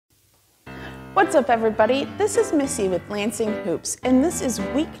What's up, everybody? This is Missy with Lansing Hoops, and this is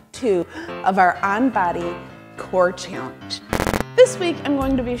week 2 of our on-body core challenge. This week, I'm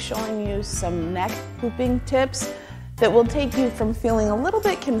going to be showing you some neck hooping tips that will take you from feeling a little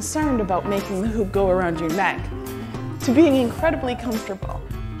bit concerned about making the hoop go around your neck to being incredibly comfortable.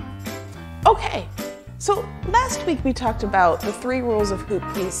 Okay, so last week we talked about the 3 rules of hoop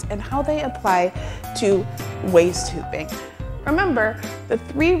piece and how they apply to waist hooping. Remember, the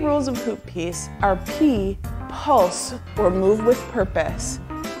 3 rules of hoop piece are P, pulse or move with purpose.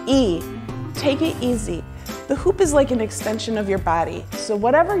 E, take it easy. The hoop is like an extension of your body, so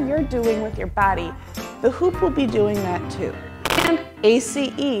whatever you're doing with your body, the hoop will be doing that too. And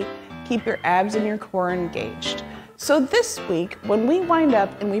ACE, keep your abs and your core engaged. So this week, when we wind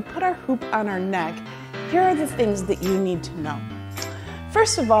up and we put our hoop on our neck, here are the things that you need to know.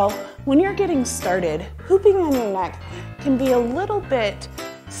 First of all, when you're getting started, hooping on your neck can be a little bit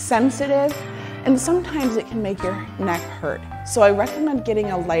sensitive and sometimes it can make your neck hurt. So I recommend getting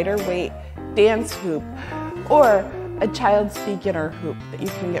a lighter weight dance hoop or a child's beginner hoop that you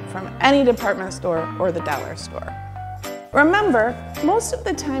can get from any department store or the dollar store. Remember, most of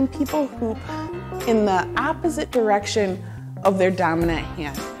the time people hoop in the opposite direction of their dominant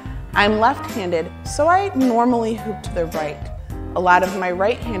hand. I'm left-handed, so I normally hoop to the right. A lot of my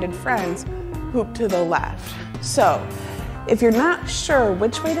right-handed friends hoop to the left. So, if you're not sure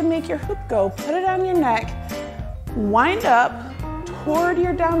which way to make your hoop go, put it on your neck, wind up toward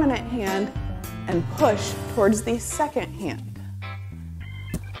your dominant hand, and push towards the second hand.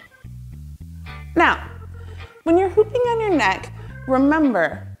 Now, when you're hooping on your neck,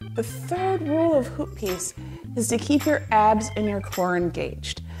 remember, the 3rd rule of hoop piece is to keep your abs and your core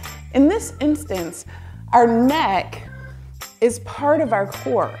engaged. In this instance, our neck is part of our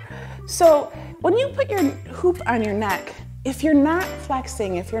core. So when you put your hoop on your neck, if you're not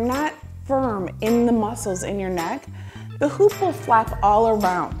flexing, if you're not firm in the muscles in your neck, the hoop will flap all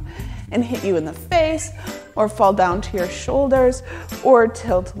around and hit you in the face or fall down to your shoulders or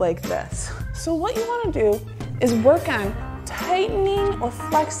tilt like this. So what you want to do is work on tightening or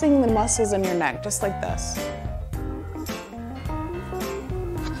flexing the muscles in your neck, just like this.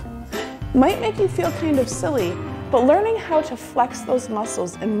 Might make you feel kind of silly, but learning how to flex those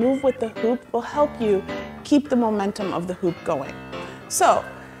muscles and move with the hoop will help you keep the momentum of the hoop going. So,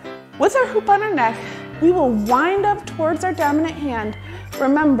 with our hoop on our neck, we will wind up towards our dominant hand.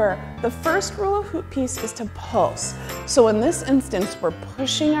 Remember, the 1st rule of hoop piece is to pulse. So in this instance, we're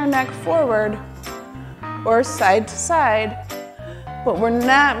pushing our neck forward or side to side, but we're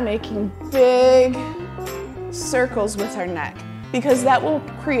not making big circles with our neck, because that will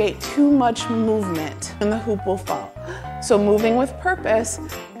create too much movement and the hoop will fall. So moving with purpose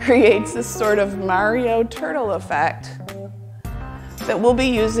creates this sort of Mario turtle effect that we'll be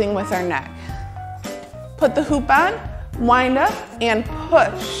using with our neck. Put the hoop on, wind up, and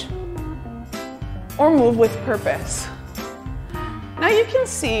push, or move with purpose. Now you can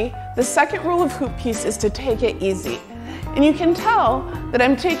see the 2nd rule of hoop piece is to take it easy. And you can tell that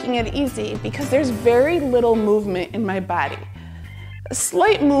I'm taking it easy because there's very little movement in my body. A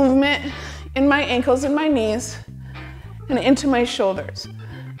slight movement in my ankles and my knees and into my shoulders.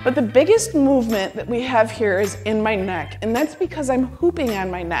 But the biggest movement that we have here is in my neck, and that's because I'm hooping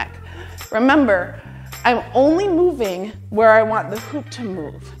on my neck. Remember, I'm only moving where I want the hoop to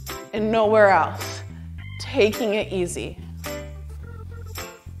move and nowhere else. Taking it easy.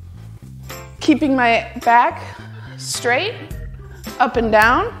 Keeping my back straight, up and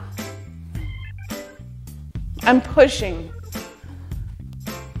down. I'm pushing.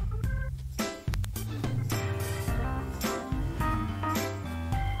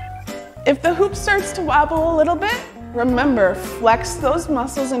 If the hoop starts to wobble a little bit, remember, flex those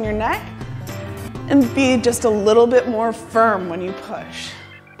muscles in your neck and be just a little bit more firm when you push.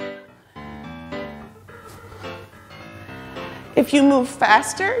 If you move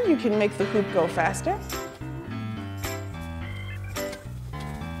faster, you can make the hoop go faster.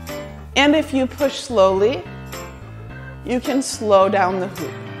 And if you push slowly, you can slow down the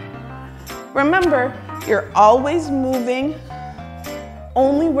hoop. Remember, you're always moving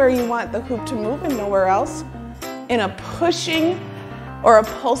only where you want the hoop to move and nowhere else in a pushing or a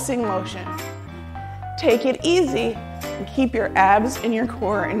pulsing motion. Take it easy and keep your abs and your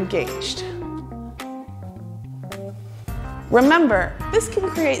core engaged. Remember, this can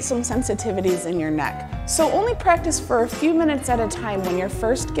create some sensitivities in your neck, so only practice for a few minutes at a time when you're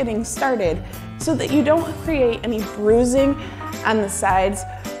first getting started so that you don't create any bruising on the sides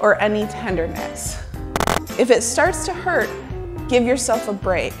or any tenderness. If it starts to hurt, give yourself a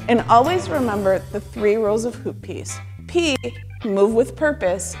break. And always remember the 3 rules of hoop piece. P, move with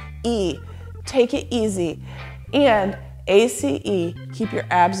purpose. E, take it easy, and ACE, keep your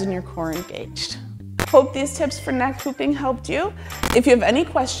abs and your core engaged. Hope these tips for neck hooping helped you. If you have any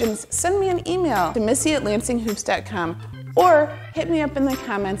questions, send me an email to missy@lansinghoops.com or hit me up in the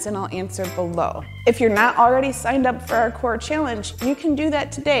comments and I'll answer below. If you're not already signed up for our core challenge, you can do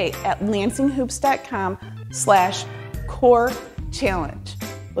that today at lansinghoops.com/core challenge.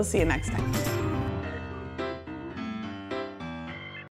 We'll see you next time.